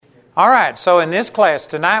All right, so in this class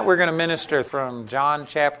tonight we're going to minister from John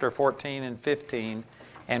chapter 14 and 15,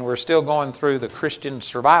 and we're still going through the Christian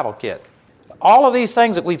Survival Kit. All of these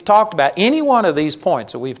things that we've talked about, any one of these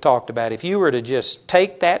points that we've talked about, if you were to just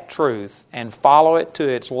take that truth and follow it to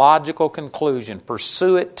its logical conclusion,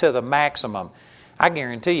 pursue it to the maximum, I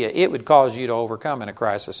guarantee you it would cause you to overcome in a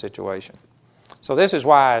crisis situation. So this is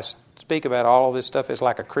why I speak about all of this stuff as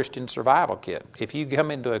like a Christian survival kit. If you come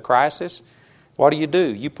into a crisis, what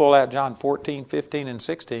do? You pull out John 14, 15, and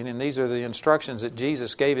 16, and these are the instructions that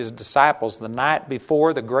Jesus gave His disciples the night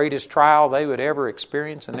before the greatest trial they would ever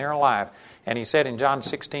experience in their life. And He said in John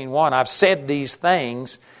 16:1, I've said these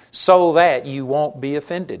things so that you won't be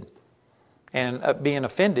offended. And being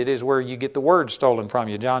offended is where you get the word stolen from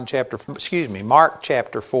you. Mark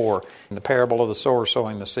chapter 4, in the parable of the sower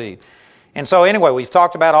sowing the seed. And so anyway, we've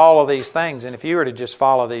talked about all of these things, and if you were to just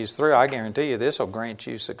follow these through, I guarantee you this will grant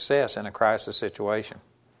you success in a crisis situation.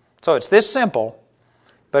 So it's this simple,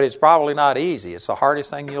 but it's probably not easy. It's the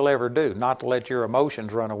hardest thing you'll ever do, not to let your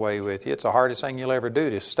emotions run away with you. It's the hardest thing you'll ever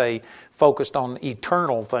do, to stay focused on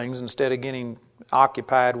eternal things instead of getting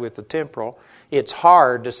occupied with the temporal. It's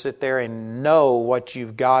hard to sit there and know what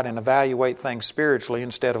you've got and evaluate things spiritually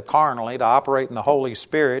instead of carnally, to operate in the Holy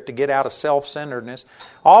Spirit, to get out of self-centeredness.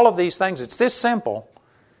 All of these things, it's this simple,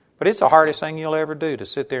 but it's the hardest thing you'll ever do, to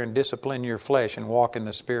sit there and discipline your flesh and walk in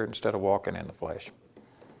the Spirit instead of walking in the flesh.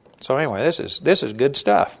 So anyway, this is good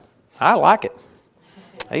stuff. I like it.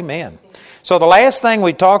 Amen. So the last thing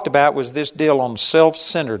we talked about was this deal on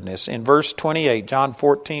self-centeredness. In verse 28, John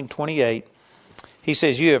 14:28, He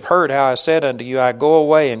says, You have heard how I said unto you, I go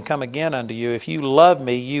away and come again unto you. If you love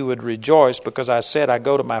me, you would rejoice, because I said, I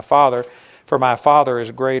go to my Father, for my Father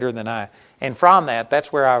is greater than I. And from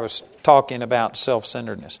that's where I was talking about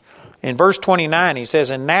self-centeredness. In verse 29, He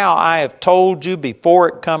says, And now I have told you before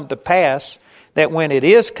it come to pass, that when it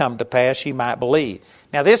is come to pass, ye might believe.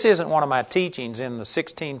 Now, this isn't one of my teachings in the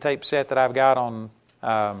 16-tape set that I've got on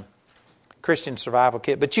Christian Survival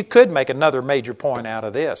Kit, but you could make another major point out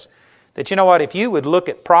of this. That, you know what, if you would look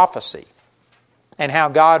at prophecy and how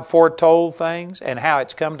God foretold things and how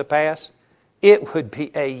it's come to pass, it would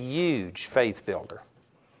be a huge faith builder.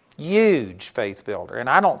 Huge faith builder. And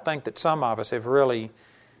I don't think that some of us have really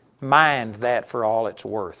mined that for all it's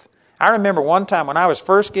worth. I remember one time when I was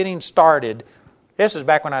first getting started, this is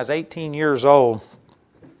back when I was 18 years old,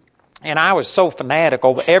 and I was so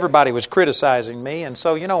fanatical, everybody was criticizing me. And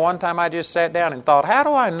so, one time I just sat down and thought, how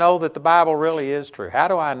do I know that the Bible really is true? How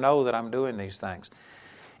do I know that I'm doing these things?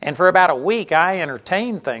 And for about a week, I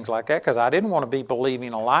entertained things like that because I didn't want to be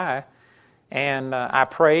believing a lie. And I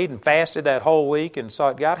prayed and fasted that whole week and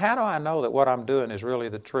sought God, how do I know that what I'm doing is really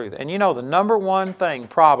the truth? And the number one thing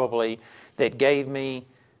probably that gave me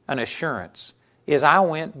an assurance is I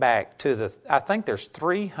went back to I think there's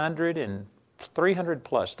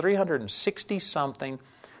 360-something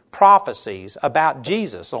prophecies about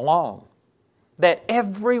Jesus alone, that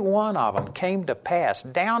every one of them came to pass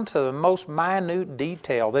down to the most minute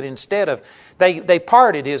detail, that instead of, they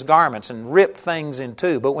parted His garments and ripped things in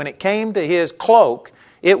two, but when it came to His cloak,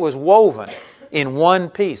 it was woven in one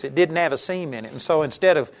piece. It didn't have a seam in it. And so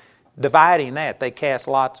instead of dividing that, they cast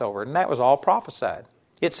lots over it, and that was all prophesied.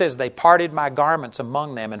 It says, they parted my garments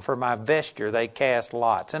among them, and for my vesture they cast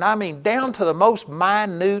lots. And I mean, down to the most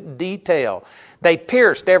minute detail. They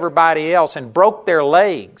pierced everybody else and broke their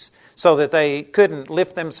legs so that they couldn't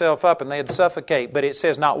lift themselves up and they'd suffocate. But it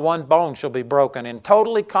says, not one bone shall be broken. And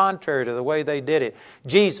totally contrary to the way they did it,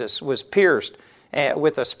 Jesus was pierced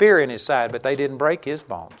with a spear in His side, but they didn't break His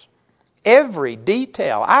bones. Every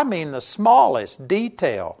detail, I mean the smallest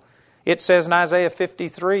detail. It says in Isaiah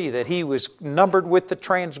 53 that He was numbered with the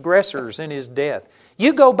transgressors in His death.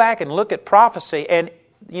 You go back and look at prophecy, and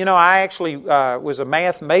I actually was a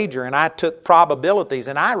math major, and I took probabilities,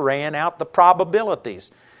 and I ran out the probabilities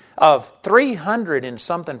of 300 and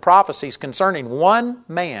something prophecies concerning one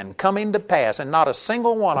man coming to pass, and not a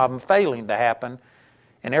single one of them failing to happen,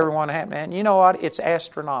 and every one happened. And you know what? It's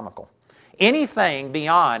astronomical. Anything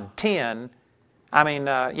beyond 10 to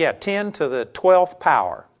the 12th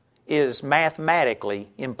power is mathematically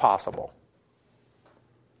impossible.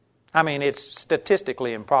 I mean, it's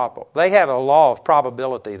statistically improbable. They have a law of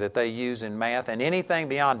probability that they use in math, and anything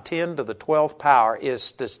beyond 10 to the 12th power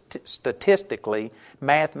is statistically,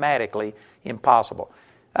 mathematically impossible.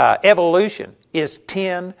 Evolution is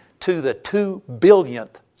 10 to the 2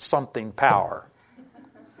 billionth something power.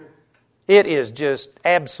 It is just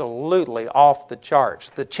absolutely off the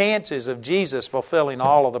charts. The chances of Jesus fulfilling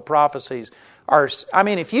all of the prophecies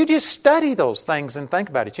if you just study those things and think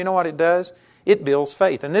about it, you know what it does? It builds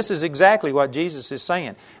faith. And this is exactly what Jesus is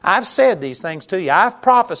saying. I've said these things to you. I've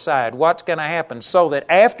prophesied what's going to happen so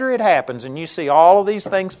that after it happens and you see all of these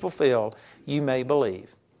things fulfilled, you may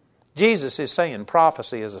believe. Jesus is saying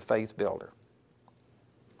prophecy is a faith builder.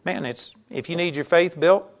 Man, if you need your faith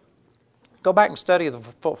built, go back and study the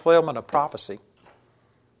fulfillment of prophecy.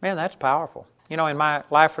 Man, that's powerful. In my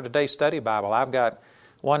Life for Today study Bible, I've got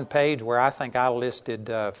one page where I think I listed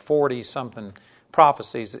 40-something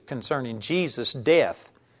prophecies concerning Jesus' death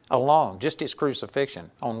alone, just His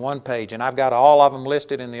crucifixion on one page. And I've got all of them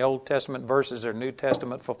listed in the Old Testament versus their New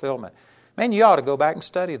Testament fulfillment. Man, you ought to go back and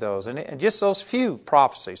study those. And just those few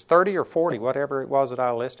prophecies, 30 or 40, whatever it was that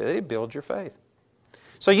I listed, it builds your faith.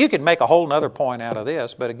 So you could make a whole other point out of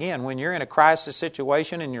this. But again, when you're in a crisis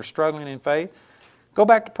situation and you're struggling in faith, go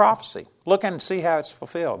back to prophecy. Look and see how it's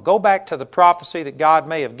fulfilled. Go back to the prophecy that God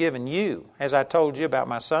may have given you, as I told you about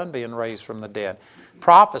my son being raised from the dead.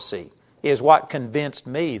 Prophecy is what convinced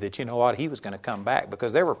me that, he was going to come back.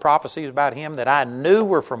 Because there were prophecies about him that I knew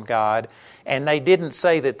were from God, and they didn't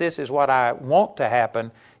say that this is what I want to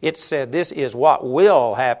happen. It said this is what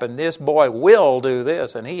will happen. This boy will do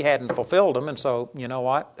this, and he hadn't fulfilled them. And so,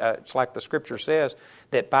 it's like the Scripture says,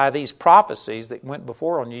 that by these prophecies that went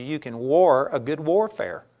before on you, you can war a good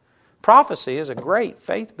warfare. Prophecy is a great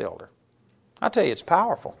faith builder. I tell you, it's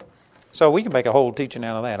powerful. So we can make a whole teaching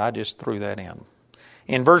out of that. I just threw that in.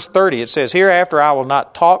 In verse 30, it says, Hereafter I will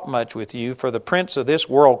not talk much with you, for the prince of this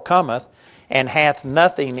world cometh, and hath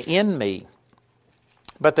nothing in me.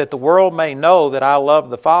 But that the world may know that I love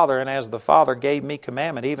the Father, and as the Father gave me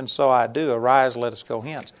commandment, even so I do. Arise, let us go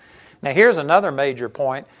hence. Now here's another major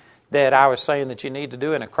point that I was saying that you need to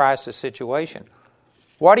do in a crisis situation.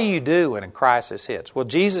 What do you do when a crisis hits? Well,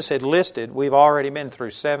 Jesus had listed, we've already been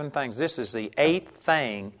through 7 things. This is the 8th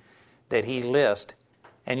thing that He lists.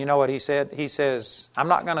 And you know what He said? He says, I'm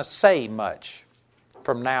not going to say much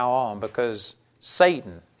from now on because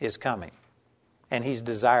Satan is coming and he's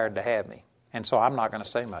desired to have me. And so I'm not going to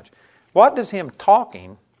say much. What does Him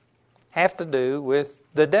talking have to do with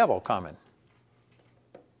the devil coming?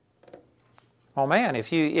 Well, man,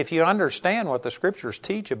 if you understand what the Scriptures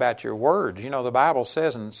teach about your words, the Bible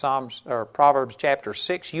says in Proverbs chapter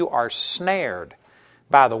 6, you are snared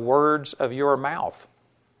by the words of your mouth.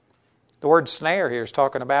 The word snare here is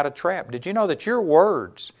talking about a trap. Did you know that your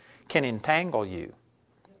words can entangle you?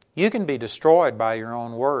 You can be destroyed by your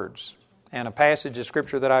own words. And a passage of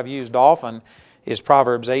Scripture that I've used often is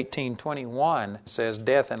Proverbs 18:21. It says,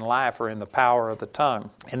 Death and life are in the power of the tongue,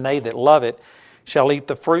 and they that love it shall eat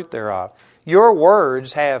the fruit thereof. Your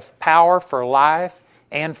words have power for life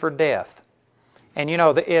and for death. And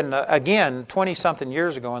again, 20-something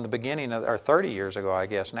years ago in the beginning or 30 years ago, I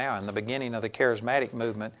guess now, in the beginning of the charismatic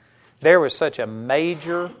movement, there was such a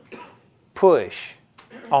major push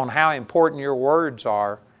on how important your words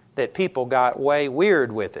are that people got way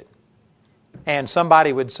weird with it. And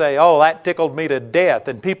somebody would say, oh, that tickled me to death.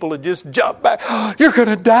 And people would just jump back. Oh, you're going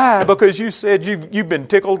to die because you said you've been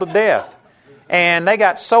tickled to death. And they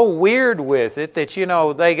got so weird with it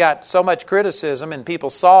that, they got so much criticism and people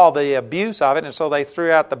saw the abuse of it. And so they threw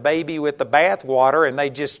out the baby with the bathwater and they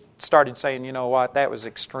just started saying, you know what, that was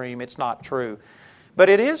extreme. It's not true. But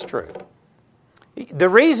it is true. The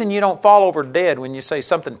reason you don't fall over dead when you say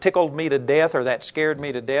something tickled me to death or that scared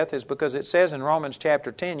me to death is because it says in Romans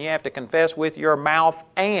chapter 10, you have to confess with your mouth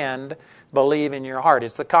and believe in your heart.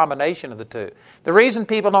 It's the combination of the two. The reason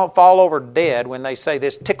people don't fall over dead when they say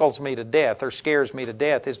this tickles me to death or scares me to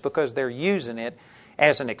death is because they're using it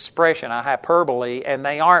as an expression, a hyperbole, and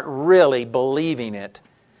they aren't really believing it.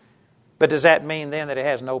 But does that mean then that it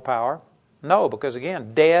has no power? No, because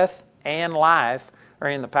again, death and life are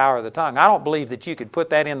in the power of the tongue. I don't believe that you could put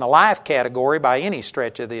that in the life category by any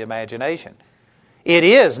stretch of the imagination. It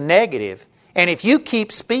is negative. And if you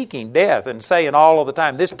keep speaking death and saying all of the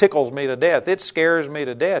time, this tickles me to death, it scares me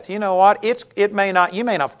to death, you know what? You may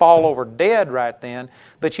not fall over dead right then,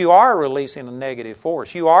 but you are releasing a negative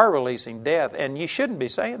force. You are releasing death, and you shouldn't be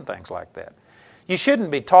saying things like that. You shouldn't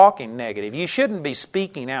be talking negative. You shouldn't be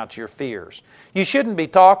speaking out your fears. You shouldn't be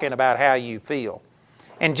talking about how you feel.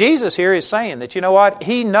 And Jesus here is saying that, you know what,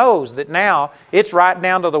 He knows that now it's right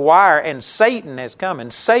down to the wire and Satan has come.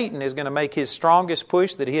 And Satan is going to make his strongest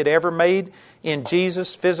push that he had ever made in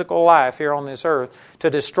Jesus' physical life here on this earth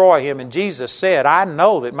to destroy him. And Jesus said, I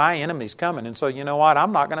know that my enemy's coming. And so, you know what,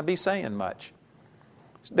 I'm not going to be saying much.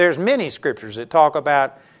 There's many scriptures that talk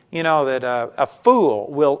about, that a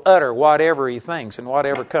fool will utter whatever he thinks and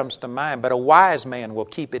whatever comes to mind, but a wise man will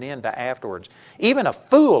keep it in to afterwards. Even a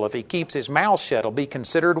fool, if he keeps his mouth shut, will be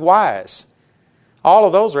considered wise. All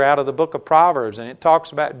of those are out of the book of Proverbs, and it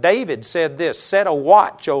talks about, David said this, set a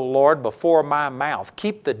watch, O Lord, before my mouth.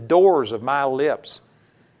 Keep the doors of my lips.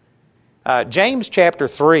 James chapter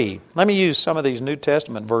 3. Let me use some of these New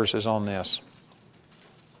Testament verses on this.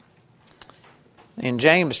 In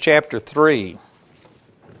James chapter 3,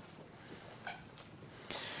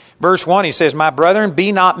 verse 1, he says, my brethren,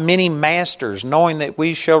 be not many masters, knowing that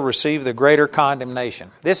we shall receive the greater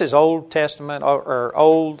condemnation. This is Old Testament or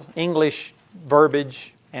Old English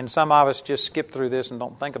verbiage, and some of us just skip through this and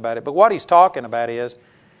don't think about it. But what he's talking about is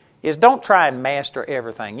don't try and master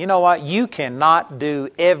everything. You know what? You cannot do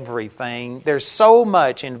everything. There's so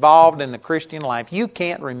much involved in the Christian life. You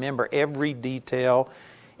can't remember every detail,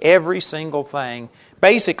 every single thing.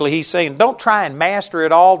 Basically, he's saying, don't try and master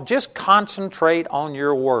it all. Just concentrate on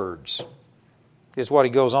your words, is what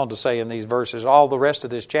he goes on to say in these verses. All the rest of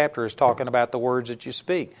this chapter is talking about the words that you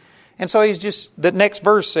speak. And so the next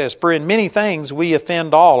verse says, for in many things we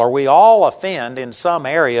offend all, or we all offend in some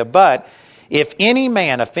area, but if any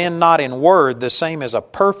man offend not in word, the same as a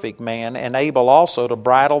perfect man, and able also to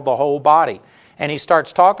bridle the whole body. And he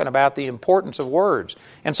starts talking about the importance of words.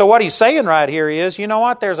 And so what he's saying right here is, you know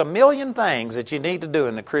what, there's a million things that you need to do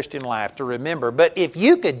in the Christian life to remember. But if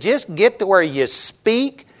you could just get to where you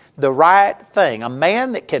speak the right thing, a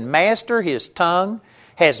man that can master his tongue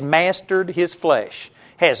has mastered his flesh,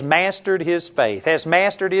 has mastered his faith, has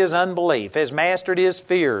mastered his unbelief, has mastered his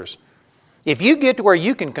fears. If you get to where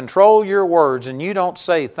you can control your words and you don't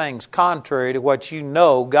say things contrary to what you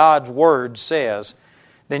know God's Word says,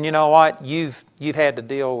 then you know what? You've had to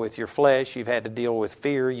deal with your flesh, you've had to deal with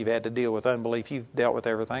fear, you've had to deal with unbelief, you've dealt with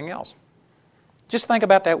everything else. Just think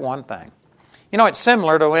about that one thing. You know, it's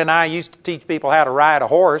similar to when I used to teach people how to ride a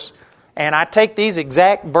horse, and I take these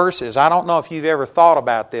exact verses. I don't know if you've ever thought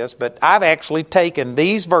about this, but I've actually taken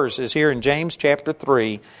these verses here in James chapter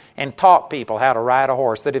 3 and taught people how to ride a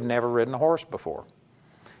horse that have never ridden a horse before.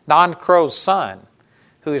 Don Crow's son,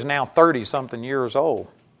 who is now 30-something years old,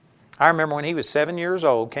 I remember when he was 7 years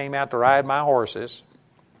old, came out to ride my horses,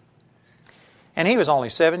 and he was only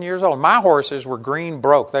 7 years old. My horses were green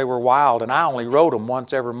broke. They were wild, and I only rode them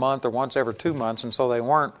once every month or once every 2 months, and so they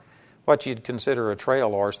weren't what you'd consider a trail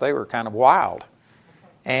horse. They were kind of wild.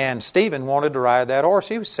 And Stephen wanted to ride that horse.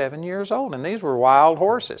 He was 7 years old, and these were wild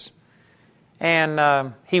horses.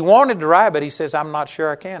 And he wanted to ride, but he says, I'm not sure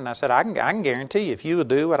I can. And I said, I can guarantee you, if you will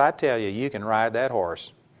do what I tell you, you can ride that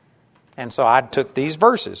horse. And so I took these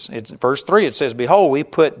verses. It's verse 3, it says, behold, we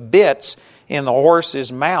put bits in the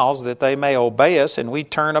horses' mouths that they may obey us, and we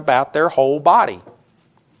turn about their whole body.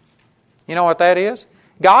 You know what that is?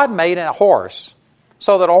 God made a horse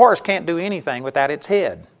so that a horse can't do anything without its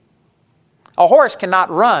head. A horse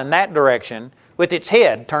cannot run that direction with its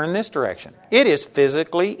head turned this direction. It is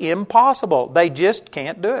physically impossible. They just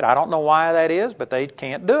can't do it. I don't know why that is, but they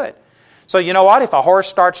can't do it. So you know what? If a horse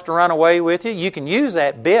starts to run away with you, you can use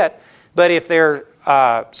that bit, but if they're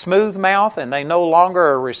smooth mouth and they no longer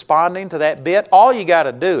are responding to that bit, all you got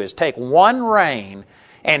to do is take one rein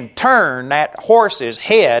and turn that horse's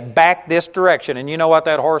head back this direction. And you know what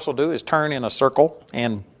that horse will do is turn in a circle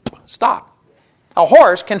and stop. A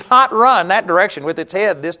horse cannot run that direction with its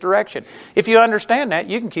head this direction. If you understand that,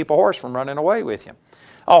 you can keep a horse from running away with you.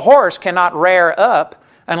 A horse cannot rear up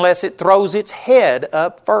unless it throws its head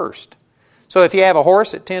up first. So if you have a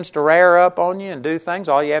horse that tends to rear up on you and do things,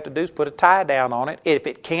 all you have to do is put a tie down on it. If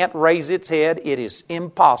it can't raise its head, it is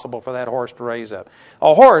impossible for that horse to raise up.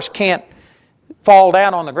 A horse can't fall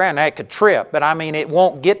down on the ground. Now, it could trip, but I mean, it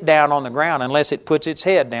won't get down on the ground unless it puts its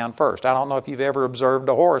head down first. I don't know if you've ever observed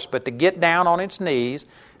a horse, but to get down on its knees,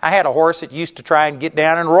 I had a horse that used to try and get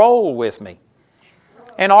down and roll with me.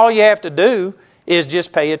 And all you have to do is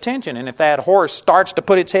just pay attention. And if that horse starts to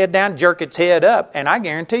put its head down, jerk its head up, and I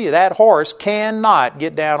guarantee you that horse cannot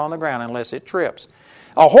get down on the ground unless it trips.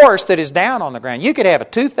 A horse that is down on the ground, you could have a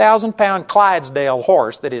 2,000-pound Clydesdale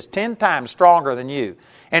horse that is 10 times stronger than you.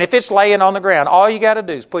 And if it's laying on the ground, all you got to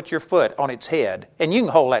do is put your foot on its head, and you can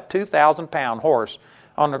hold that 2,000-pound horse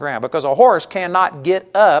on the ground, because a horse cannot get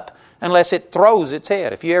up unless it throws its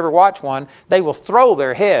head. If you ever watch one, they will throw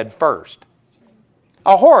their head first.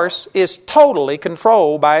 A horse is totally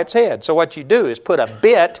controlled by its head. So what you do is put a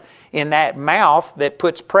bit in that mouth that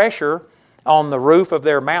puts pressure on the roof of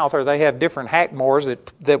their mouth, or they have different hackmores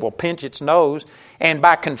that will pinch its nose. And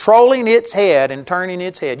by controlling its head and turning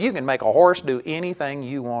its head, you can make a horse do anything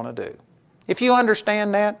you want to do. If you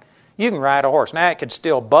understand that, you can ride a horse. Now, it could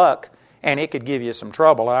still buck, and it could give you some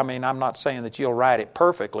trouble. I mean, I'm not saying that you'll ride it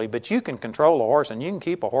perfectly, but you can control a horse, and you can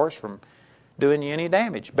keep a horse from doing you any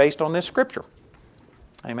damage based on this scripture.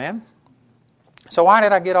 Amen? So why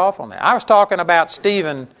did I get off on that? I was talking about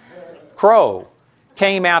Stephen Crow.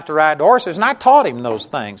 came out to ride the horses, and I taught him those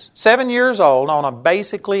things. 7 years old, on a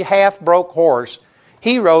basically half-broke horse,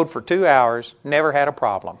 he rode for 2 hours, never had a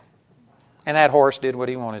problem. And that horse did what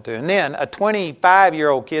he wanted to. And then a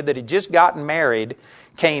 25-year-old kid that had just gotten married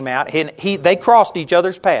came out. They crossed each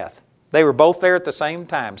other's path. They were both there at the same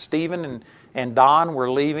time. Stephen and Don were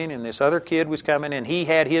leaving, and this other kid was coming, and he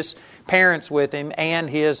had his parents with him and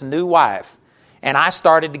his new wife. And I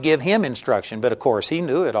started to give him instruction, but of course he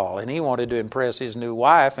knew it all, and he wanted to impress his new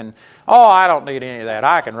wife. And, I don't need any of that.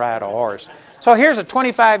 I can ride a horse. So here's a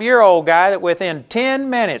 25-year-old guy that within 10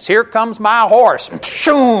 minutes, here comes my horse,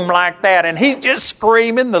 shoom, like that, and he's just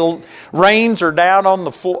screaming. The reins are down on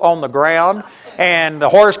the ground, and the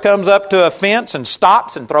horse comes up to a fence and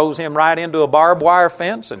stops and throws him right into a barbed wire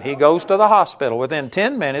fence, and he goes to the hospital within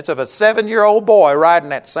 10 minutes of a 7-year-old boy riding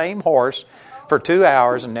that same horse for 2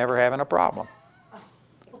 hours and never having a problem.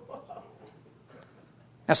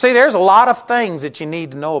 Now see, there's a lot of things that you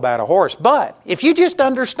need to know about a horse, but if you just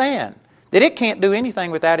understand that it can't do anything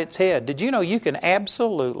without its head, did you know you can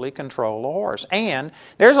absolutely control a horse? And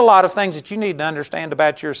there's a lot of things that you need to understand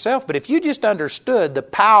about yourself, but if you just understood the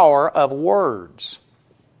power of words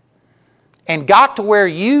and got to where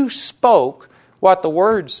you spoke what the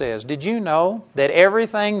Word says, did you know that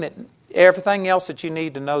everything else that you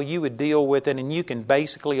need to know, you would deal with it and you can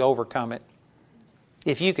basically overcome it?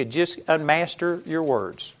 If you could just unmaster your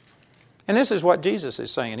words. And this is what Jesus is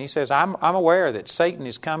saying. He says, I'm aware that Satan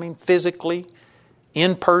is coming physically,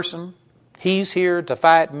 in person. He's here to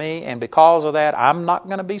fight me, and because of that, I'm not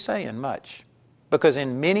going to be saying much. Because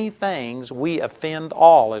in many things, we offend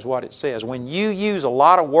all, is what it says. When you use a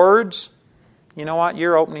lot of words, you know what?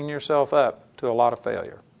 You're opening yourself up to a lot of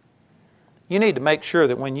failure. You need to make sure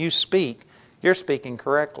that when you speak, you're speaking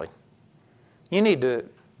correctly. You need to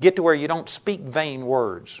get to where you don't speak vain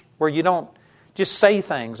words, where you don't just say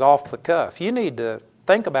things off the cuff. You need to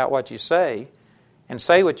think about what you say and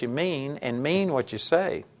say what you mean and mean what you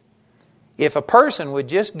say. If a person would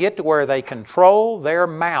just get to where they control their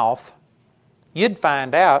mouth, you'd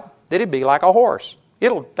find out that it'd be like a horse.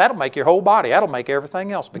 That'll make your whole body. That'll make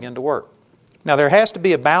everything else begin to work. Now, there has to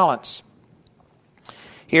be a balance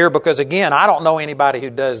here because, again, I don't know anybody who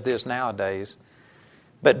does this nowadays.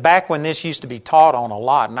 But back when this used to be taught on a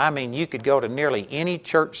lot, and I mean you could go to nearly any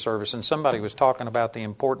church service and somebody was talking about the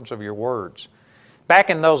importance of your words.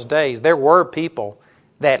 Back in those days, there were people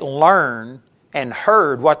that learned and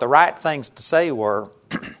heard what the right things to say were,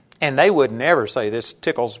 and they would never say, this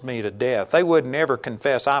tickles me to death. They would never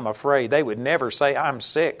confess, I'm afraid. They would never say, I'm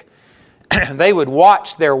sick. They would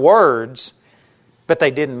watch their words, but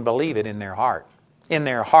they didn't believe it in their heart. In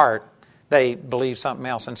their heart, they believed something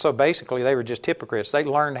else. And so basically they were just hypocrites. They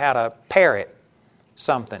learned how to parrot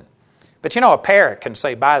something. But a parrot can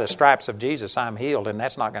say, by the stripes of Jesus, I'm healed, and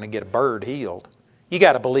that's not going to get a bird healed. You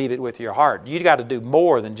got to believe it with your heart. You got to do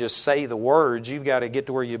more than just say the words. You've got to get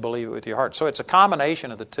to where you believe it with your heart. So it's a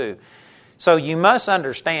combination of the two. So you must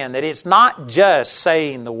understand that it's not just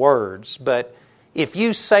saying the words, but if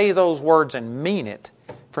you say those words and mean it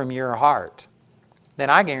from your heart, then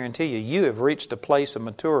I guarantee you have reached a place of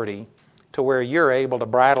maturity to where you're able to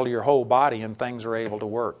bridle your whole body and things are able to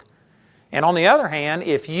work. And on the other hand,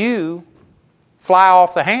 if you fly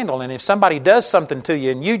off the handle and if somebody does something to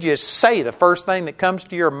you and you just say the first thing that comes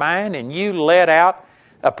to your mind and you let out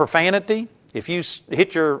a profanity, if you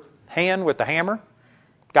hit your hand with the hammer,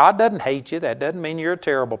 God doesn't hate you. That doesn't mean you're a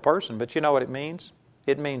terrible person, but you know what it means?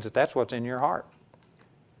 It means that that's what's in your heart.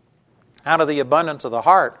 Out of the abundance of the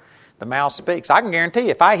heart, the mouth speaks. I can guarantee you,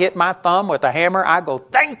 if I hit my thumb with a hammer, I go,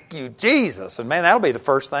 thank you, Jesus. And man, that'll be the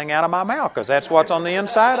first thing out of my mouth because that's what's on the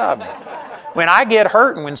inside of me. When I get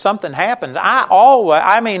hurt and when something happens,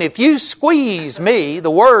 if you squeeze me, the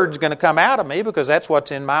word's going to come out of me because that's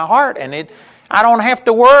what's in my heart. And I don't have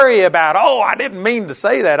to worry about, I didn't mean to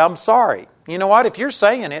say that. I'm sorry. You know what? If you're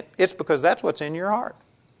saying it, it's because that's what's in your heart.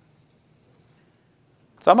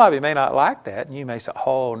 Some of you may not like that, and you may say,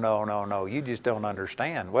 no, you just don't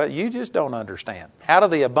understand. Well, you just don't understand. Out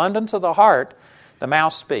of the abundance of the heart, the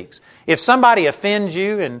mouth speaks. If somebody offends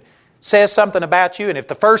you and says something about you, and if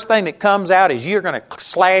the first thing that comes out is you're going to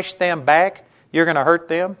slash them back, you're going to hurt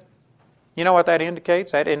them, you know what that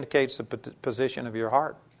indicates? That indicates the position of your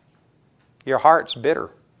heart. Your heart's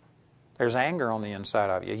bitter. There's anger on the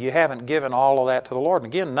inside of you. You haven't given all of that to the Lord.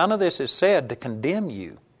 And again, none of this is said to condemn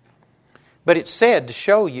you. But it's said to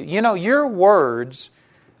show you, your words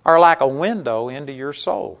are like a window into your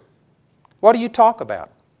soul. What do you talk about?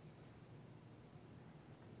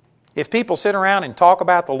 If people sit around and talk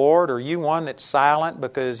about the Lord, or you one that's silent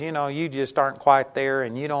because, you just aren't quite there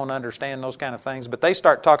and you don't understand those kind of things, but they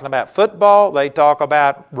start talking about football, they talk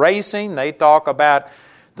about racing, they talk about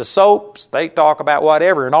the soaps, they talk about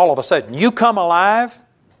whatever, and all of a sudden you come alive,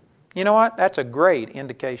 you know what? That's a great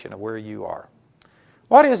indication of where you are.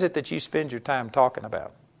 What is it that you spend your time talking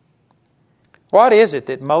about? What is it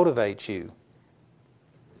that motivates you?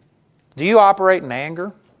 Do you operate in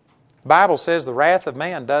anger? The Bible says the wrath of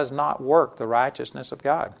man does not work the righteousness of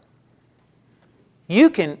God.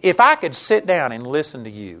 If I could sit down and listen to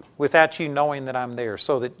you without you knowing that I'm there,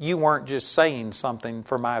 so that you weren't just saying something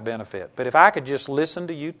for my benefit, but if I could just listen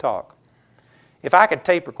to you talk, if I could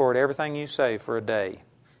tape record everything you say for a day,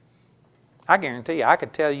 I guarantee you I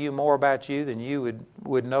could tell you more about you than you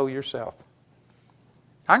would know yourself.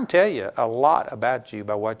 I can tell you a lot about you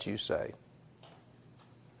by what you say.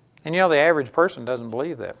 And the average person doesn't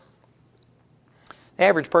believe that. The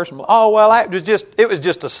average person, it was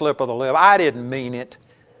just a slip of the lip. I didn't mean it.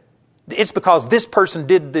 It's because this person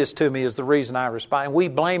did this to me is the reason I respond. We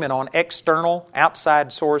blame it on external,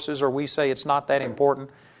 outside sources, or we say it's not that important.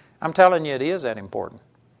 I'm telling you, it is that important.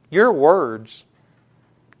 Your words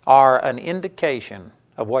are an indication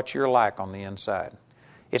of what you're like on the inside.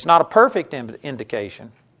 It's not a perfect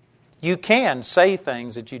indication. You can say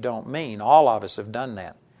things that you don't mean. All of us have done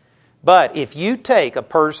that. But if you take a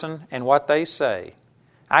person and what they say,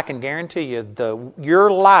 I can guarantee you your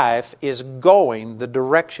life is going the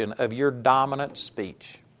direction of your dominant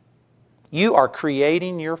speech. You are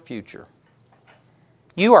creating your future.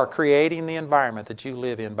 You are creating the environment that you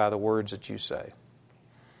live in by the words that you say.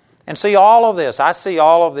 And see all of this, I see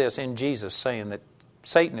all of this in Jesus saying that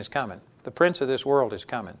Satan is coming. The prince of this world is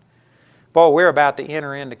coming. Boy, we're about to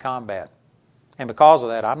enter into combat. And because of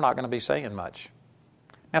that, I'm not going to be saying much.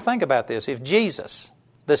 Now think about this. If Jesus,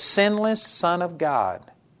 the sinless Son of God,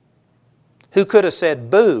 who could have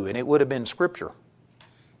said boo and it would have been Scripture.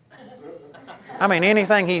 I mean,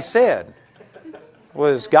 anything he said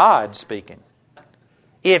was God speaking.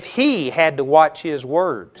 If he had to watch his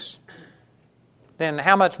words, then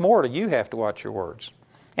how much more do you have to watch your words?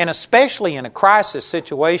 And especially in a crisis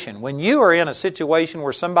situation, when you are in a situation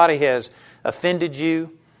where somebody has offended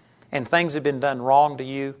you and things have been done wrong to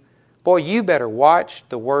you, boy, you better watch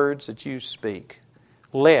the words that you speak,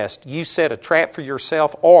 lest you set a trap for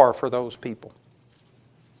yourself or for those people.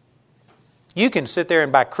 You can sit there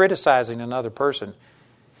and by criticizing another person,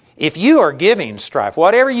 if you are giving strife,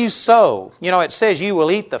 whatever you sow, it says you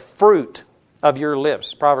will eat the fruit of your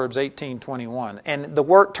lips, Proverbs 18:21. And the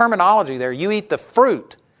word terminology there, you eat the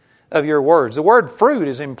fruit of your words. The word fruit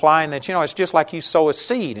is implying that, it's just like you sow a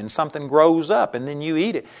seed and something grows up and then you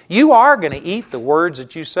eat it. You are going to eat the words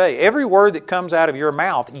that you say. Every word that comes out of your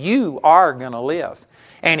mouth, you are going to live.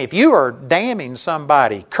 And if you are damning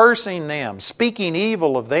somebody, cursing them, speaking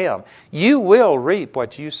evil of them, you will reap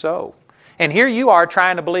what you sow. And here you are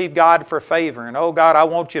trying to believe God for favor. And, oh God, I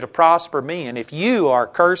want you to prosper me. And if you are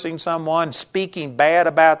cursing someone, speaking bad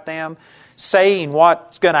about them, saying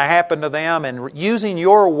what's going to happen to them, and using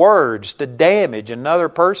your words to damage another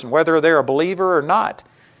person, whether they're a believer or not,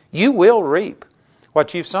 you will reap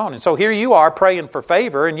what you've sown. And so here you are praying for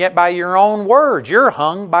favor, and yet by your own words, you're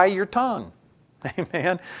hung by your tongue.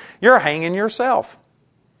 Amen. You're hanging yourself.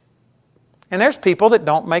 And there's people that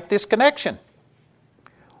don't make this connection.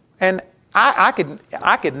 And I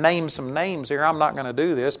could name some names here. I'm not going to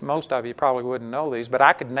do this. Most of you probably wouldn't know these, but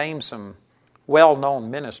I could name some well-known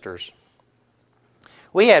ministers.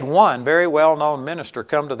 We had one very well-known minister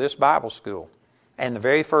come to this Bible school. And the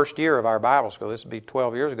very first year of our Bible school, this would be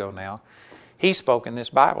 12 years ago now, he spoke in this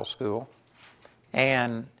Bible school.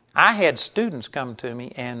 And I had students come to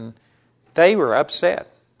me and they were upset.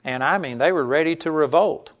 And I mean, they were ready to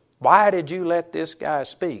revolt. Why did you let this guy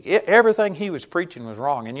speak? Everything he was preaching was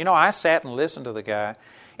wrong. And I sat and listened to the guy,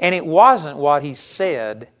 and it wasn't what he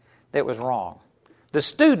said that was wrong. The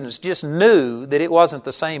students just knew that it wasn't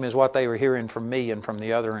the same as what they were hearing from me and from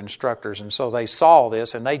the other instructors. And so they saw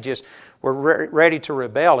this, and they just were ready to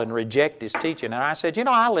rebel and reject his teaching. And I said,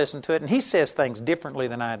 I listened to it, and he says things differently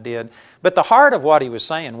than I did. But the heart of what he was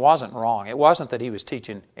saying wasn't wrong. It wasn't that he was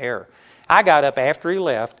teaching error. I got up after he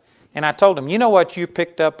left, and I told him, you know what you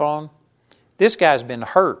picked up on? This guy's been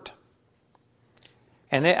hurt.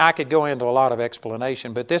 And then I could go into a lot of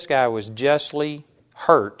explanation, but this guy was justly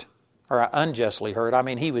hurt, or unjustly hurt. I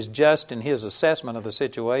mean, he was just in his assessment of the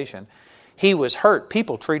situation. He was hurt.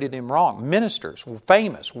 People treated him wrong. Ministers,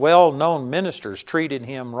 famous, well-known ministers treated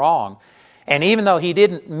him wrong. And even though he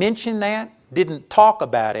didn't mention that, didn't talk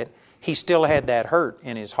about it, he still had that hurt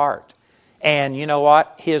in his heart. And you know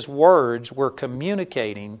what? His words were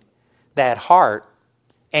communicating that heart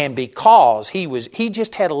And because he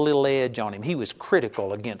just had a little edge on him. He was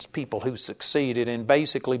critical against people who succeeded and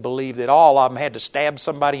basically believed that all of them had to stab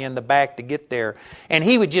somebody in the back to get there. And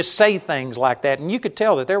he would just say things like that. And you could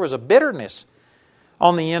tell that there was a bitterness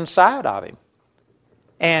on the inside of him.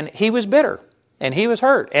 And he was bitter. And he was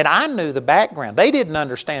hurt. And I knew the background. They didn't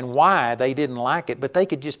understand why they didn't like it, but they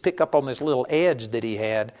could just pick up on this little edge that he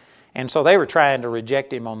had. And so they were trying to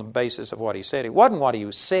reject him on the basis of what he said. It wasn't what he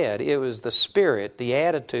said. It was the spirit, the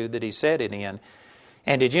attitude that he said it in.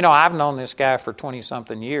 And did you know, I've known this guy for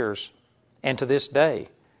 20-something years. And to this day,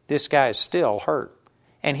 this guy is still hurt.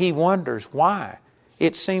 And he wonders why.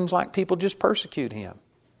 It seems like people just persecute him.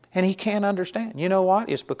 And he can't understand. You know what?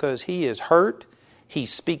 It's because he is hurt. He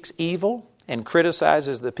speaks evil and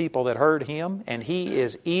criticizes the people that hurt him. And he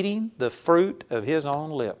is eating the fruit of his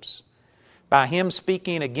own lips. By him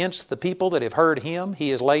speaking against the people that have heard him,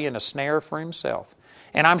 he is laying a snare for himself.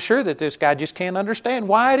 And I'm sure that this guy just can't understand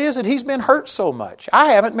why it is that he's been hurt so much. I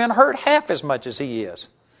haven't been hurt half as much as he is.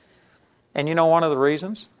 And you know one of the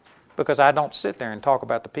reasons? Because I don't sit there and talk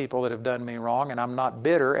about the people that have done me wrong, and I'm not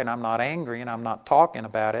bitter, and I'm not angry, and I'm not talking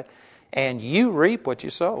about it. And you reap what you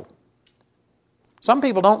sow. Some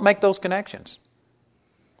people don't make those connections.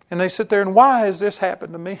 And they sit there and, why has this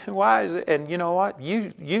happened to me? Why is it? And you know what?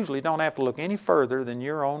 You usually don't have to look any further than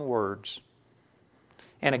your own words.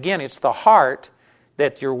 And again, it's the heart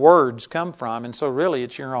that your words come from. And so really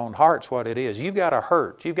it's your own heart's what it is. You've got a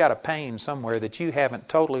hurt. You've got a pain somewhere that you haven't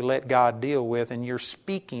totally let God deal with. And you're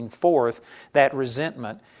speaking forth that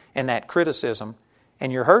resentment and that criticism.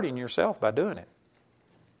 And you're hurting yourself by doing it.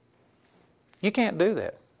 You can't do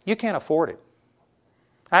that. You can't afford it.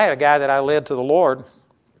 I had a guy that I led to the Lord.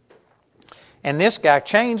 And this guy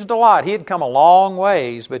changed a lot. He had come a long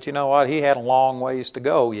ways, but you know what? He had a long ways to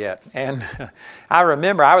go yet. And I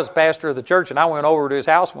remember I was pastor of the church, and I went over to his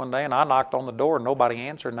house one day, and I knocked on the door, and nobody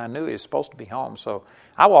answered, and I knew he was supposed to be home. So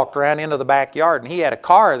I walked around into the backyard, and he had a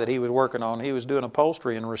car that he was working on. He was doing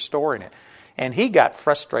upholstery and restoring it. And he got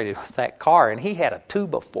frustrated with that car, and he had a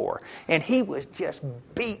 2x4. And he was just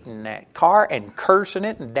beating that car and cursing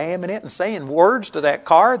it and damning it and saying words to that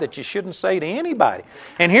car that you shouldn't say to anybody.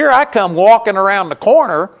 And here I come walking around the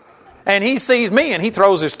corner, and he sees me, and he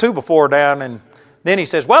throws his 2x4 down, and then he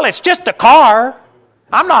says, well, it's just a car.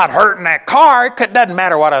 I'm not hurting that car. It doesn't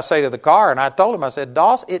matter what I say to the car. And I told him, I said,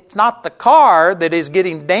 Doss, it's not the car that is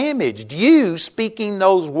getting damaged. You speaking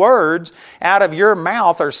those words out of your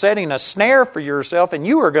mouth are setting a snare for yourself, and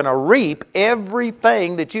you are going to reap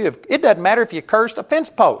everything that you have. It doesn't matter if you cursed a fence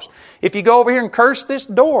post. If you go over here and curse this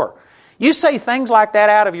door. You say things like that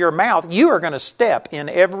out of your mouth, you are going to step in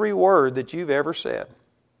every word that you've ever said.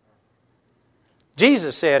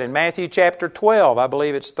 Jesus said in Matthew chapter 12, I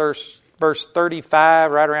believe it's verse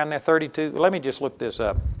 35, right around there, 32. Let me just look this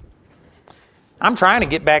up. I'm trying to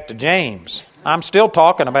get back to James. I'm still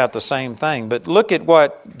talking about the same thing. But look at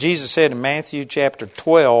what Jesus said in Matthew chapter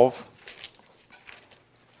 12,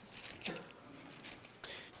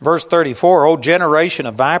 verse 34. O generation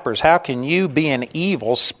of vipers, how can you, being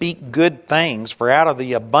evil, speak good things? For out of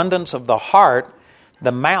the abundance of the heart,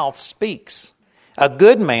 the mouth speaks. A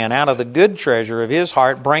good man out of the good treasure of his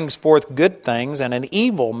heart brings forth good things, and an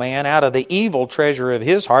evil man out of the evil treasure of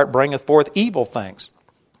his heart bringeth forth evil things.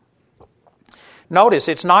 Notice,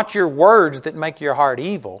 it's not your words that make your heart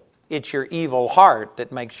evil. It's your evil heart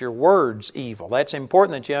that makes your words evil. That's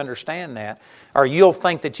important that you understand that, or you'll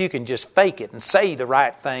think that you can just fake it and say the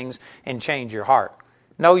right things and change your heart.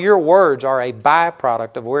 No, your words are a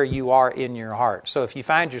byproduct of where you are in your heart. So if you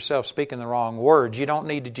find yourself speaking the wrong words, you don't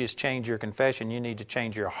need to just change your confession. You need to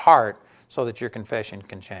change your heart so that your confession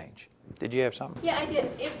can change. Did you have something? Yeah, I did.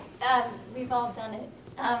 We've all done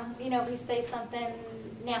it. We say something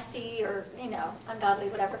nasty or, ungodly,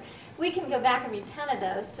 whatever. We can go back and repent of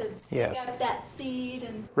those to Yes. pick up that seed.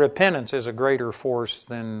 And Repentance is a greater force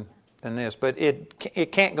than this, but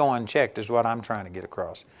it can't go unchecked is what I'm trying to get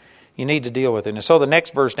across. You need to deal with it. And so the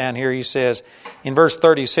next verse down here, he says, in verse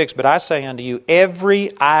 36, But I say unto you,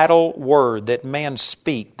 every idle word that men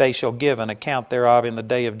speak, they shall give an account thereof in the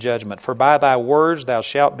day of judgment. For by thy words thou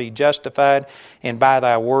shalt be justified, and by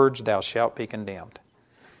thy words thou shalt be condemned.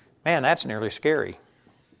 Man, that's nearly scary.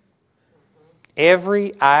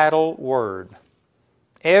 Every idle word.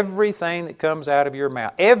 Everything that comes out of your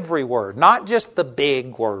mouth. Every word. Not just the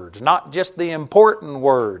big words. Not just the important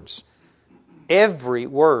words. Every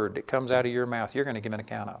word that comes out of your mouth, you're going to give an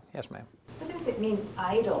account of. Yes, ma'am. What does it mean,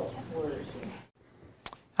 idle words?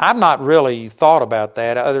 I've not really thought about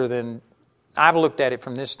that other than I've looked at it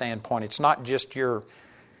from this standpoint. It's not just your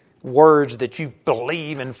words that you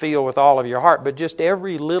believe and feel with all of your heart, but just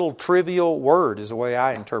every little trivial word is the way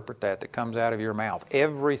I interpret that comes out of your mouth.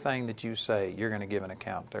 Everything that you say, you're going to give an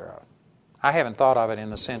account thereof. I haven't thought of it in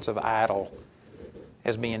the sense of idle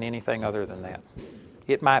as being anything other than that.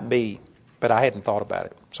 It might be, but I hadn't thought about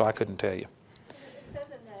it, so I couldn't tell you. It says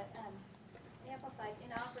in the Amplified,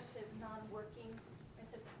 inoperative, non-working. It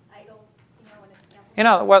says idle,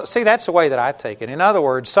 Well, see, that's the way that I take it. In other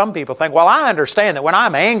words, some people think, well, I understand that when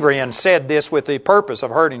I'm angry and said this with the purpose of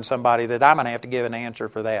hurting somebody, that I'm going to have to give an answer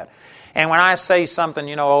for that. And when I say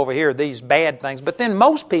something, over here, these bad things, but then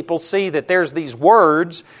most people see that there's these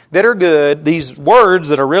words that are good, these words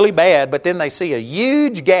that are really bad, but then they see a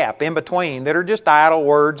huge gap in between that are just idle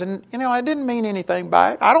words, and, I didn't mean anything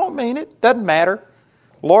by it. I don't mean it. Doesn't matter.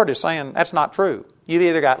 The Lord is saying that's not true. You've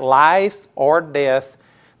either got life or death,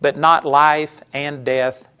 but not life and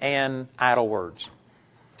death and idle words.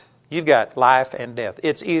 You've got life and death.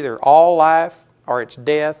 It's either all life or it's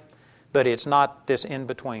death, but it's not this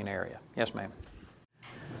in-between area. Yes, ma'am.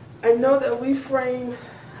 I know that we frame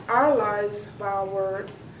our lives by our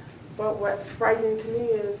words, but what's frightening to me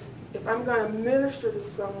is if I'm going to minister to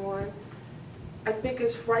someone, I think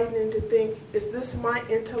it's frightening to think, is this my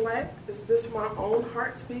intellect? Is this my own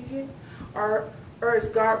heart speaking? Or is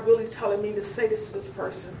God really telling me to say this to this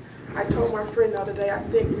person? I told my friend the other day, I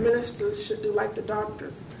think ministers should do like the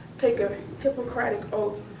doctors, take a Hippocratic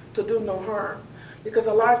oath to do no harm. Because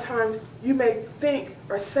a lot of times you may think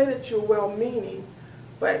or say that you're well-meaning,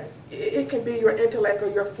 but it can be your intellect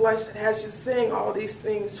or your flesh that has you saying all these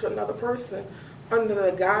things to another person under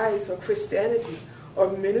the guise of Christianity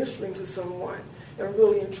or ministering to someone. And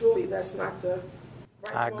really and truly, that's not the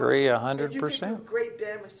right I agree 100%. You can do great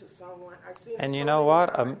damage to someone. I've seen and so you know many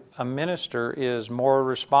what? times. A minister is more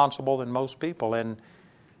responsible than most people, and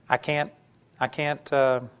I can't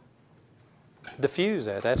diffuse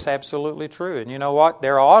that. That's absolutely true. And you know what?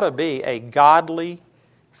 There ought to be a godly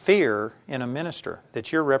fear in a minister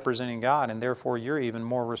that you're representing God, and therefore you're even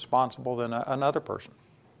more responsible than another person,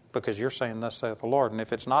 because you're saying, thus saith the Lord. And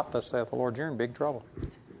if it's not thus saith the Lord, you're in big trouble.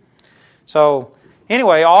 So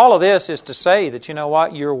anyway, all of this is to say that, you know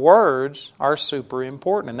what? Your words are super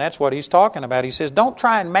important, and that's what he's talking about. He says, don't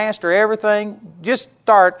try and master everything. Just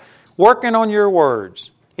start working on your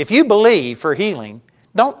words. If you believe for healing,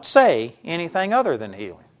 don't say anything other than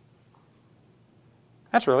healing.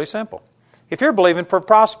 That's really simple. If you're believing for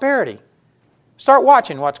prosperity, start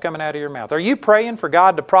watching what's coming out of your mouth. Are you praying for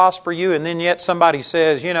God to prosper you, and then yet somebody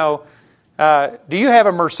says, do you have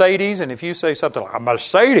a Mercedes? And if you say something like, a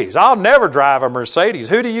Mercedes, I'll never drive a Mercedes.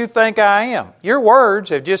 Who do you think I am? Your words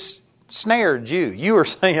have just snared you. You are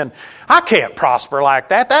saying, I can't prosper like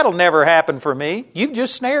that. That'll never happen for me. You've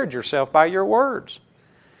just snared yourself by your words.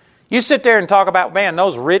 You sit there and talk about, man,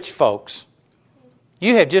 those rich folks.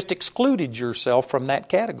 You have just excluded yourself from that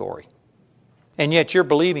category. And yet you're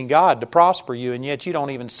believing God to prosper you, and yet you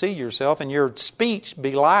don't even see yourself, and your speech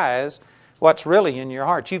belies what's really in your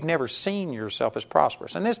heart. You've never seen yourself as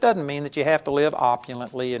prosperous. And this doesn't mean that you have to live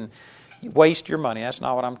opulently and waste your money. That's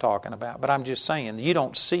not what I'm talking about. But I'm just saying you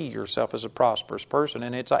don't see yourself as a prosperous person,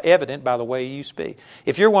 and it's evident by the way you speak.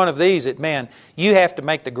 If you're one of these that, man, you have to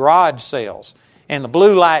make the garage sales and the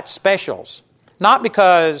blue light specials, not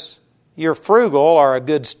because you're frugal or a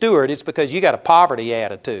good steward, it's because you got a poverty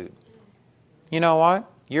attitude. You know what?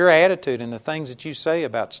 Your attitude and the things that you say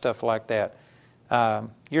about stuff like that,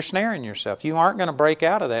 you're snaring yourself. You aren't going to break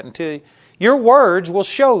out of that until your words will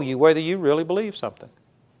show you whether you really believe something.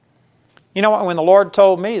 You know what? When the Lord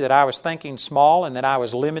told me that I was thinking small and that I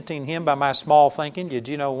was limiting Him by my small thinking, did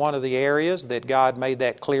you know one of the areas that God made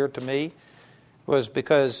that clear to me was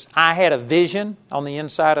because I had a vision on the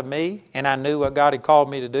inside of me and I knew what God had called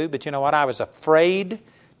me to do, but you know what? I was afraid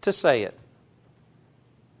to say it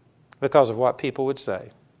because of what people would say,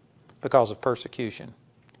 because of persecution.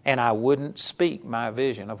 And I wouldn't speak my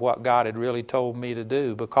vision of what God had really told me to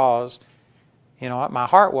do because, you know what? My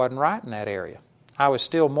heart wasn't right in that area. I was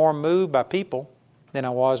still more moved by people than I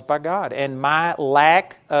was by God. And my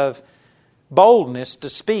lack of boldness to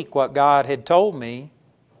speak what God had told me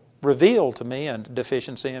revealed to me a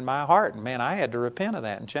deficiency in my heart. And man, I had to repent of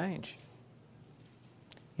that and change.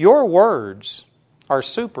 Your words are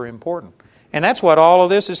super important. And that's what all of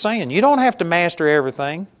this is saying. You don't have to master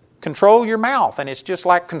everything. Control your mouth. And it's just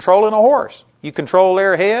like controlling a horse. You control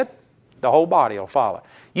their head, the whole body will follow.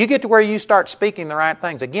 You get to where you start speaking the right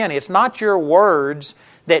things. Again, it's not your words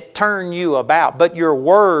that turn you about, but your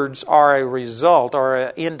words are a result or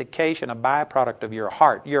an indication, a byproduct of your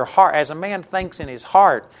heart. Your heart, as a man thinks in his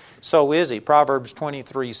heart, so is he. Proverbs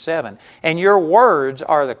 23:7. And your words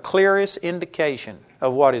are the clearest indication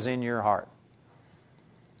of what is in your heart.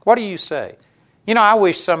 What do you say? You know, I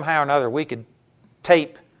wish somehow or another we could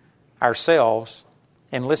tape ourselves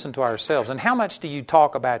and listen to ourselves. And how much do you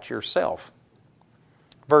talk about yourself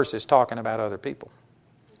versus talking about other people?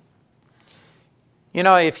 You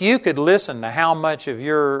know, if you could listen to how much of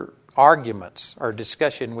your arguments or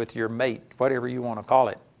discussion with your mate, whatever you want to call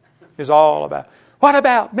it, is all about, what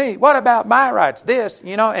about me? What about my rights? This,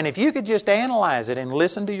 you know, and if you could just analyze it and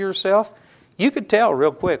listen to yourself, you could tell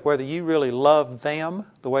real quick whether you really loved them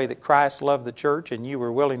the way that Christ loved the church and you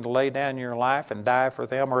were willing to lay down your life and die for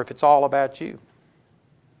them, or if it's all about you.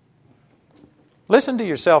 Listen to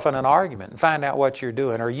yourself in an argument and find out what you're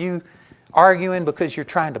doing. Are you arguing because you're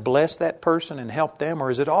trying to bless that person and help them,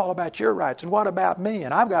 or is it all about your rights and what about me?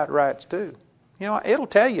 And I've got rights too. You know, it'll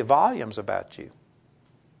tell you volumes about you.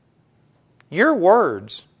 Your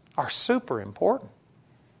words are super important.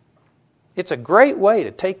 It's a great way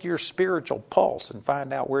to take your spiritual pulse and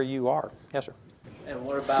find out where you are. Yes, sir. And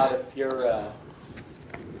what about if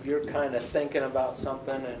you're kind of thinking about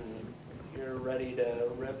something and you're ready to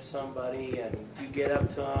rip somebody and you get up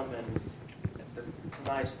to them and the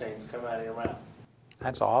nice things come out of your mouth?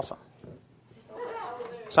 That's awesome.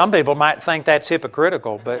 Some people might think that's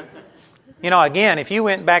hypocritical, but, you know, again, if you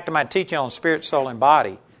went back to my teaching on spirit, soul, and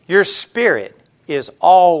body, your spirit is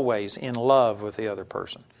always in love with the other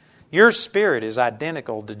person. Your spirit is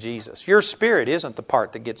identical to Jesus. Your spirit isn't the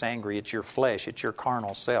part that gets angry. It's your flesh. It's your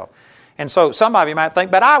carnal self. And so some of you might think,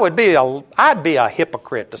 but I'd be a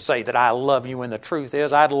hypocrite to say that I love you when the truth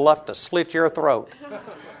is I'd love to slit your throat.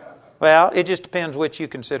 Well, it just depends which you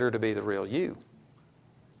consider to be the real you.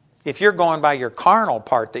 If you're going by your carnal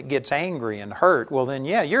part that gets angry and hurt, well then,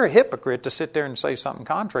 yeah, you're a hypocrite to sit there and say something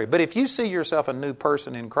contrary. But if you see yourself a new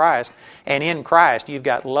person in Christ, and in Christ you've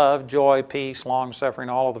got love, joy, peace, long-suffering,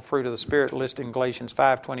 all of the fruit of the Spirit listed in Galatians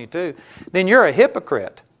 5:22, then you're a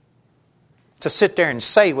hypocrite to sit there and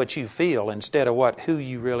say what you feel instead of who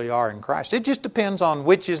you really are in Christ. It just depends on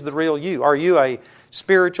which is the real you. Are you a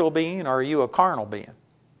spiritual being or are you a carnal being?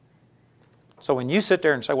 So when you sit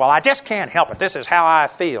there and say, well, I just can't help it, this is how I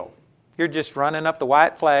feel, you're just running up the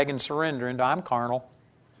white flag and surrendering to I'm carnal.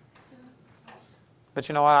 But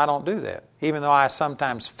you know what? I don't do that. Even though I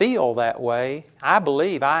sometimes feel that way, I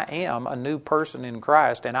believe I am a new person in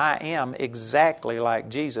Christ and I am exactly like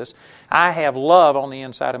Jesus. I have love on the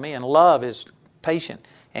inside of me, and love is patient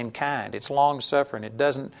and kind. It's long-suffering. It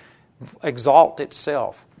doesn't exalt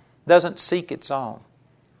itself, doesn't seek its own.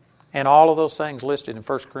 And all of those things listed in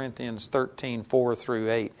 1 Corinthians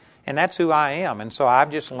 13:4-8. And that's who I am. And so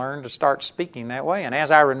I've just learned to start speaking that way. And as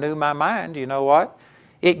I renew my mind, you know what?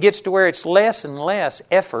 It gets to where it's less and less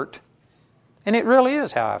effort. And it really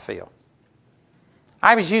is how I feel.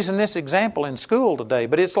 I was using this example in school today,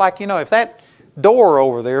 but it's like, you know, if that door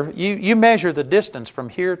over there, you measure the distance from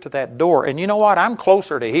here to that door. And you know what? I'm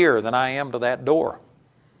closer to here than I am to that door.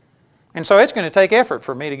 And so it's going to take effort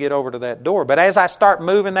for me to get over to that door. But as I start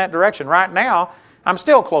moving that direction, right now, I'm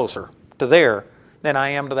still closer to there than I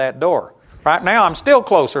am to that door. Right now, I'm still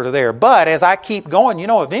closer to there. But as I keep going, you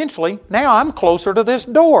know, eventually, now I'm closer to this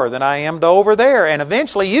door than I am to over there. And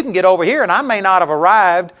eventually, you can get over here, and I may not have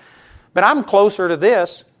arrived, but I'm closer to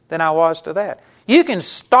this than I was to that. You can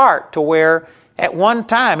start to where at one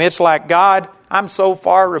time it's like, God, I'm so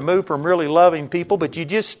far removed from really loving people, but you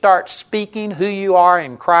just start speaking who you are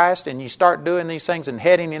in Christ and you start doing these things and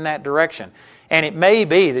heading in that direction. And it may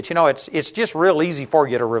be that, you know, it's just real easy for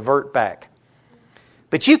you to revert back.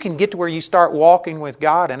 But you can get to where you start walking with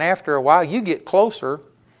God, and after a while you get closer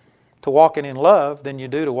to walking in love than you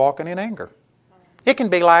do to walking in anger. It can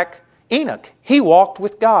be like Enoch. He walked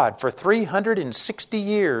with God for 360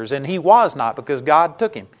 years, and he was not because God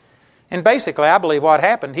took him. And basically, I believe what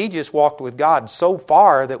happened, he just walked with God so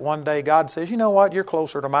far that one day God says, you know what, you're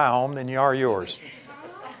closer to my home than you are yours.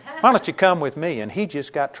 Why don't you come with me? And he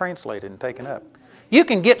just got translated and taken up. You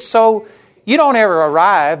can get so, you don't ever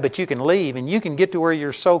arrive, but you can leave, and you can get to where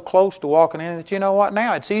you're so close to walking in that you know what,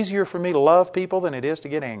 now it's easier for me to love people than it is to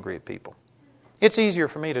get angry at people. It's easier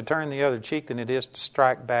for me to turn the other cheek than it is to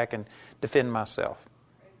strike back and defend myself.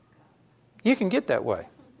 You can get that way.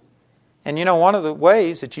 And you know, one of the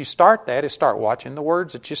ways that you start that is start watching the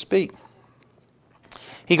words that you speak.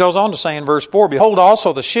 He goes on to say in verse 4, behold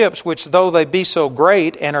also the ships, which though they be so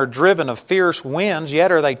great and are driven of fierce winds,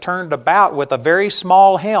 yet are they turned about with a very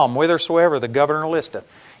small helm, whithersoever the governor listeth.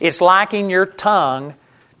 It's liking your tongue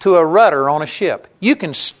to a rudder on a ship. You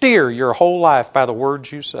can steer your whole life by the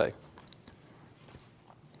words you say.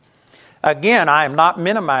 Again, I am not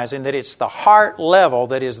minimizing that it's the heart level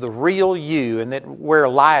that is the real you and that where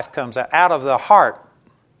life comes out. Out of the heart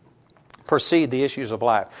proceed the issues of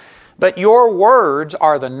life. But your words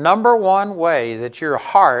are the number one way that your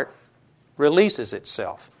heart releases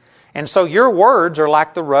itself. And so your words are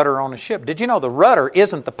like the rudder on a ship. Did you know the rudder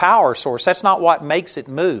isn't the power source? That's not what makes it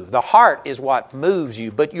move. The heart is what moves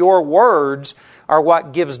you. But your words are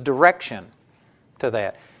what gives direction to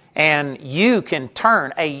that. And you can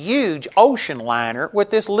turn a huge ocean liner with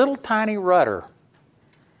this little tiny rudder.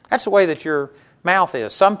 That's the way that your mouth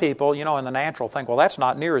is. Some people, in the natural think, well, that's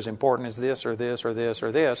not near as important as this or this or this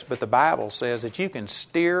or this. But the Bible says that you can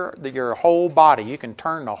steer your whole body. You can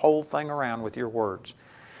turn the whole thing around with your words.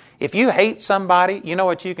 If you hate somebody, you know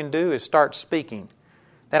what you can do is start speaking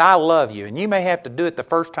that I love you. And you may have to do it the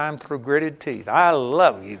first time through gritted teeth. I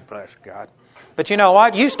love you, bless God. But you know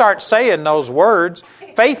what? You start saying those words.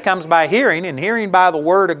 Faith comes by hearing, and hearing by the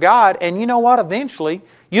Word of God. And you know what? Eventually,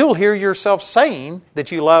 you'll hear yourself saying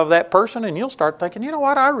that you love that person, and you'll start thinking, you know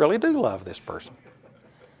what? I really do love this person.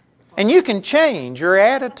 And you can change your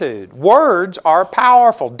attitude. Words are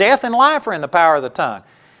powerful. Death and life are in the power of the tongue.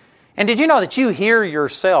 And did you know that you hear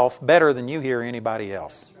yourself better than you hear anybody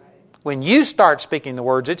else? When you start speaking the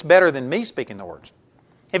words, it's better than me speaking the words.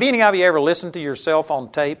 Have any of you ever listened to yourself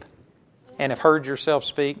on tape and have heard yourself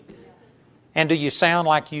speak? And do you sound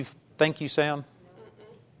like you think you sound?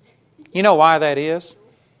 You know why that is?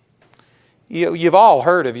 You've all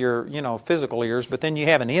heard of your, physical ears, but then you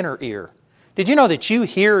have an inner ear. Did you know that you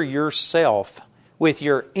hear yourself with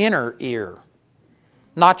your inner ear,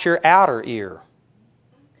 not your outer ear?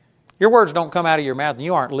 Your words don't come out of your mouth and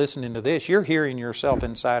you aren't listening to this. You're hearing yourself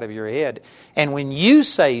inside of your head. And when you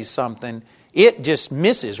say something, it just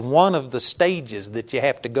misses one of the stages that you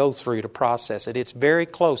have to go through to process it. It's very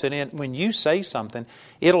close. And when you say something,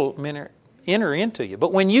 it'll enter into you.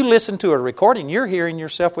 But when you listen to a recording, you're hearing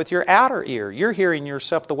yourself with your outer ear. You're hearing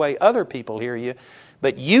yourself the way other people hear you,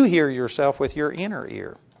 but you hear yourself with your inner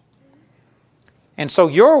ear. And so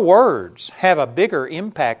your words have a bigger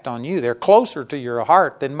impact on you. They're closer to your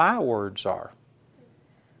heart than my words are.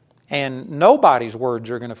 And nobody's words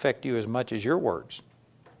are going to affect you as much as your words.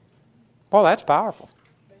 Well, that's powerful.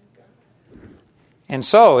 And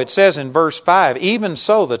so it says in verse 5, even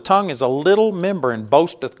so the tongue is a little member and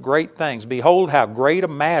boasteth great things. Behold how great a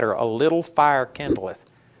matter a little fire kindleth.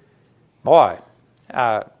 Boy,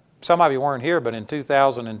 some of you weren't here, but in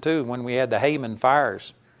 2002 when we had the Haman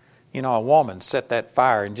fires, a woman set that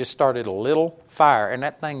fire and just started a little fire. And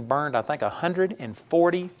that thing burned, I think,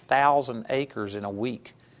 140,000 acres in a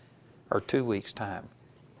week or 2 weeks' time.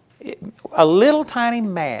 A little tiny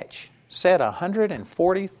match set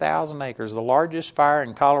 140,000 acres. The largest fire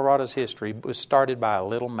in Colorado's history was started by a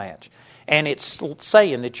little match. And it's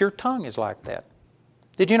saying that your tongue is like that.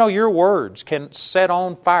 Did you know your words can set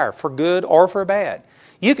on fire for good or for bad?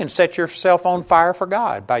 You can set yourself on fire for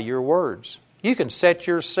God by your words. You can set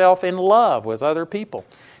yourself in love with other people.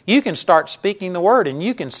 You can start speaking the Word, and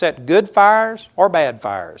you can set good fires or bad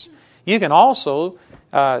fires. You can also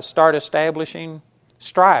start establishing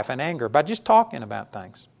strife and anger by just talking about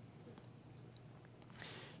things.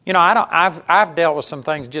 I've dealt with some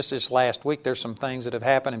things just this last week. There's some things that have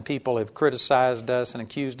happened, and people have criticized us and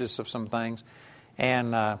accused us of some things.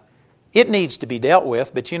 And it needs to be dealt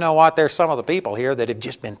with, but you know what? There's some of the people here that have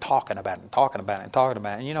just been talking about it and talking about it and talking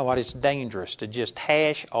about it. And you know what? It's dangerous to just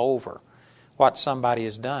hash over what somebody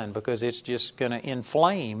has done because it's just going to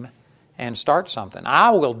inflame and start something. I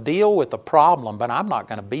will deal with the problem, but I'm not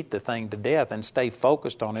going to beat the thing to death and stay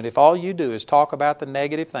focused on it. If all you do is talk about the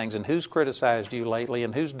negative things and who's criticized you lately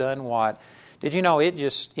and who's done what, did you know it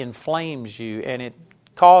just inflames you and it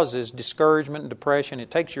causes discouragement and depression.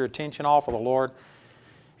 It takes your attention off of the Lord.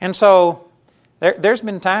 And so there's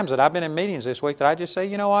been times that I've been in meetings this week that I just say,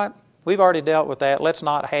 you know what? We've already dealt with that. Let's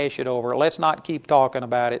not hash it over. Let's not keep talking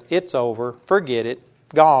about it. It's over. Forget it.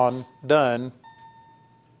 Gone. Done.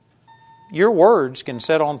 Your words can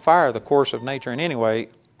set on fire the course of nature. And anyway,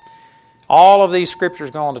 all of these scriptures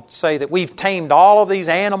go on to say that we've tamed all of these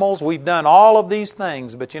animals. We've done all of these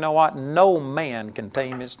things. But you know what? No man can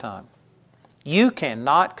tame his tongue. You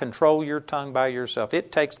cannot control your tongue by yourself.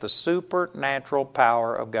 It takes the supernatural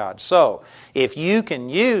power of God. So, if you can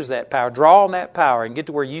use that power, draw on that power, and get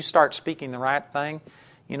to where you start speaking the right thing,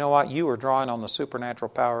 you know what? You are drawing on the supernatural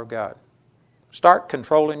power of God. Start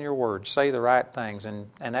controlling your words. Say the right things. And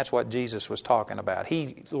that's what Jesus was talking about.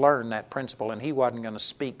 He learned that principle, and he wasn't going to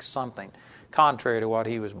speak something contrary to what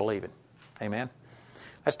he was believing. Amen?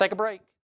 Let's take a break.